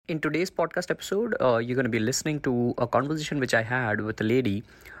In today's podcast episode, you're going to be listening to a conversation which I had with a lady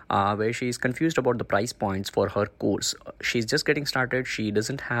where she is confused about the price points for her course. She's just getting started. She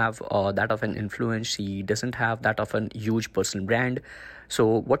doesn't have that of an influence. She doesn't have that of a huge personal brand.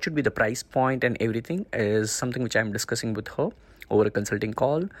 So, what should be the price point and everything is something which I'm discussing with her over a consulting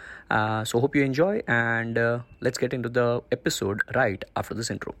call. So hope you enjoy, and let's get into the episode right after this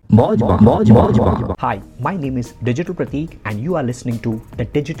intro. Hi, my name is Digital Pratik and you are listening to the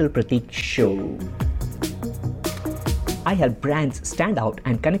Digital Pratik Show. I help brands stand out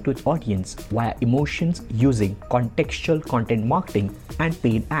and connect with audience via emotions using contextual content marketing and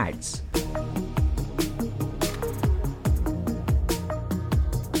paid ads.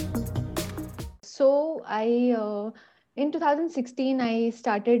 So in 2016, I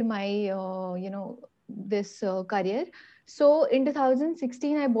started my, this career. So in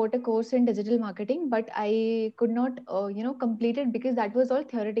 2016, I bought a course in digital marketing, but I could not, complete it because that was all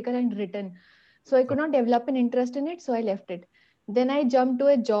theoretical and written. So I could not develop an interest in it. So I left it. Then I jumped to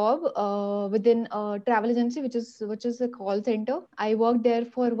a job within a travel agency, which is a call center. I worked there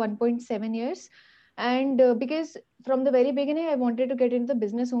for 1.7 years. And because from the very beginning, I wanted to get into the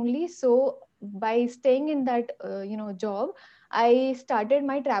business only. So by staying in that job, I started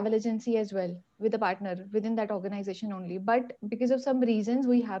my travel agency as well with a partner within that organization only. But because of some reasons,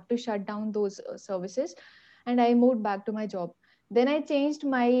 we have to shut down those services, and I moved back to my job. Then I changed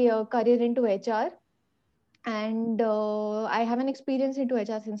my career into HR, and I have an experience into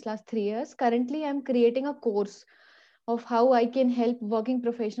HR since last 3 years. Currently, I'm creating a course of how I can help working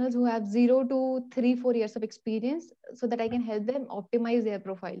professionals who have 0 to 3, 4 years of experience, so that I can help them optimize their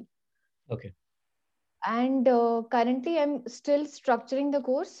profile. Okay. And currently I'm still structuring the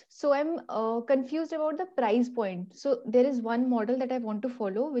course, so I'm confused about the price point. So there is one model that I want to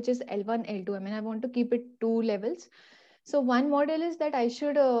follow, which is L1 L2. I mean, I want to keep it 2 levels. So one model is that I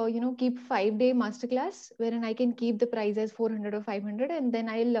should keep 5-day masterclass, wherein I can keep the price as 400 or 500, and then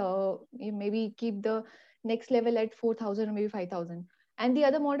I'll maybe keep the next level at 4,000 or maybe 5,000. And the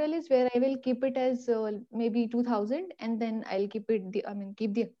other model is where I will keep it as maybe 2,000, and then I'll keep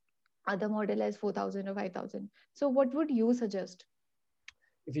the other model as 4,000 or 5,000. So what would you suggest?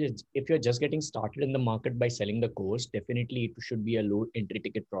 If you're just getting started in the market by selling the course, definitely it should be a low entry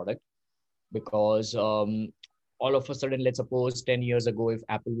ticket product, because all of a sudden, let's suppose 10 years ago, if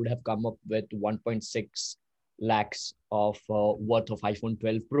Apple would have come up with 1.6 lakhs of worth of iPhone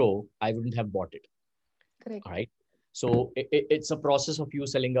 12 Pro, I wouldn't have bought it. Correct. All right. So it's a process of you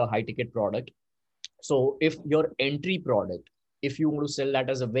selling a high ticket product. So if your entry product, if you want to sell that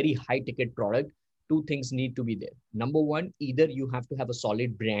as a very high ticket product, two things need to be there. Number one, either you have to have a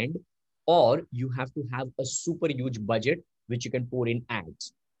solid brand, or you have to have a super huge budget, which you can pour in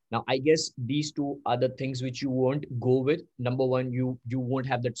ads. Now, I guess these two are the things which you won't go with. Number one, you won't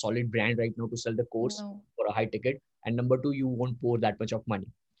have that solid brand right now to sell the course for a high ticket. And number two, you won't pour that much of money.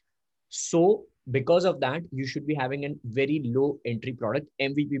 So because of that, you should be having a very low entry product.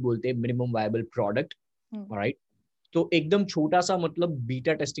 MVP बोलते हैं, minimum viable product. All right. तो एकदम छोटा सा मतलब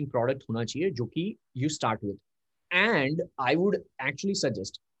beta testing product होना चाहिए जो कि you start with. And I would actually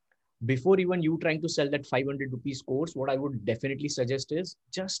suggest, before even you trying to sell that 500 rupees course, what I would definitely suggest is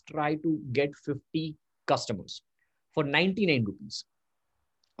just try to get 50 customers for 99 rupees.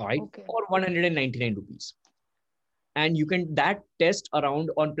 All right. Okay. Or 199 rupees. And you can that test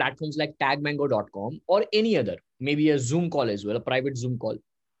around on platforms like tagmango.com or any other, maybe a Zoom call as well, a private Zoom call.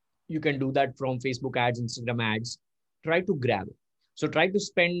 You can do that from Facebook ads, Instagram ads. Try to grab it. So try to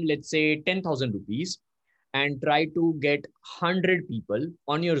spend, let's say, 10,000 rupees and try to get 100 people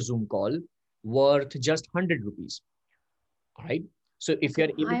on your Zoom call worth just 100 rupees. All right. So if you're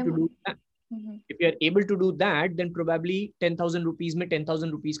able to do that, if you're able to do that, then probably 10,000 rupees mein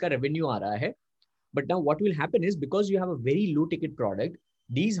 10,000 rupees ka revenue aa raha hai. But now what will happen is, because you have a very low ticket product,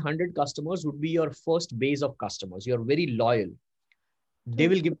 these 100 customers would be your first base of customers. You're very loyal. They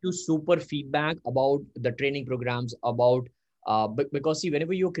will give you super feedback about the training programs, about because see,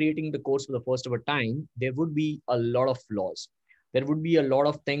 whenever you're creating the course for the first ever time, there would be a lot of flaws. There would be a lot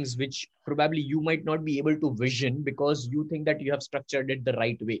of things which probably you might not be able to vision because you think that you have structured it the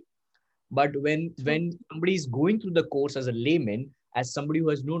right way. But when somebody is going through the course as a layman, as somebody who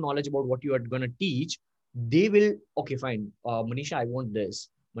has no knowledge about what you are going to teach, they will, okay, fine. Manisha, I want this.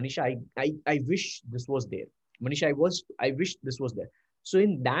 Manisha, I wish this was there. Manisha, I wish this was there. So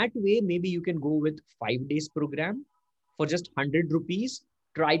in that way, maybe you can go with 5 days program for just 100 rupees.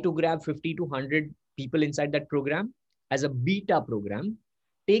 Try to grab 50 to 100 people inside that program as a beta program.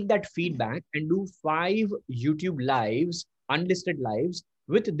 Take that feedback and do 5 YouTube lives, unlisted lives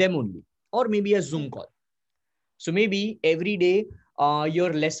with them only, or maybe a Zoom call. So maybe every day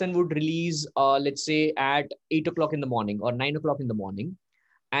your lesson would release, let's say at 8 o'clock in the morning or 9 o'clock in the morning.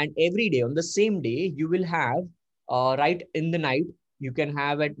 And every day on the same day, you will have, right in the night, you can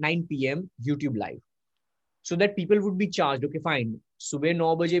have at 9 p.m. YouTube live. So that people would be charged. Okay, fine. सुबह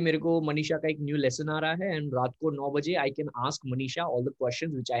 9 बजे मेरे को मनीषा का एक new lesson आ रहा है, and रात को 9 बजे I can ask Manisha all the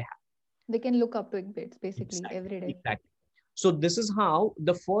questions which I have. They can look up to it basically Exactly. every day. Exactly. So this is how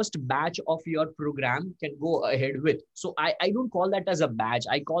the first batch of your program can go ahead with. So I don't call that as a batch.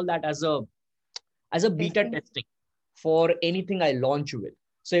 I call that as a beta testing for anything I launch with.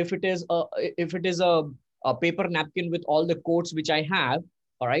 So if it is a paper napkin with all the quotes which I have,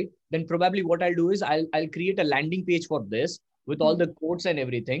 all right, then probably what I'll do is I'll create a landing page for this with all the quotes and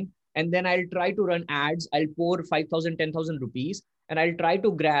everything. And then I'll try to run ads. I'll pour 5,000, 10,000 rupees, and I'll try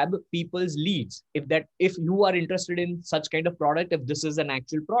to grab people's leads. If you are interested in such kind of product, if this is an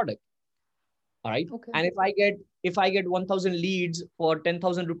actual product, all right. Okay. And if I get 1,000 leads for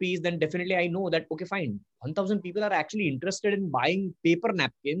 10,000 rupees, then definitely I know that, okay, fine. 1,000 people are actually interested in buying paper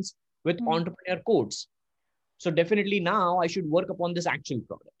napkins with entrepreneur quotes. So definitely now I should work upon this actual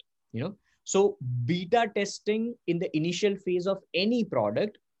product, So beta testing in the initial phase of any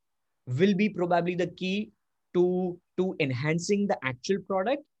product will be probably the key to enhancing the actual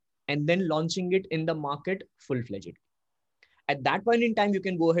product and then launching it in the market full-fledged. At that point in time, you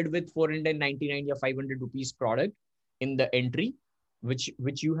can go ahead with 499 or 500 rupees product in the entry, which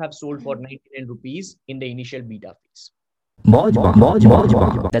you have sold for 99 rupees in the initial beta phase.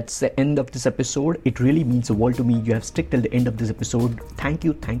 That's the end of this episode. It really means the world to me. You have stuck till the end of this episode. Thank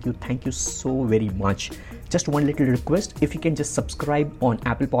you so very much. Just one little request, if you can just subscribe on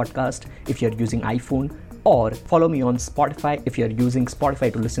Apple Podcast if you're using iPhone, or follow me on Spotify if you're using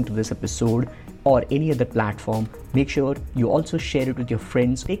Spotify to listen to this episode, or any other platform. Make sure you also share it with your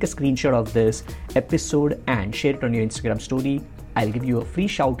friends. Take a screenshot of this episode and share it on your Instagram story. I'll give you a free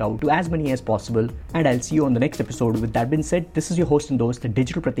shout out to as many as possible, and I'll see you on the next episode. With that being said, this is your host and host, the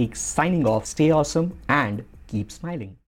Digital Pratik, signing off. Stay awesome and keep smiling.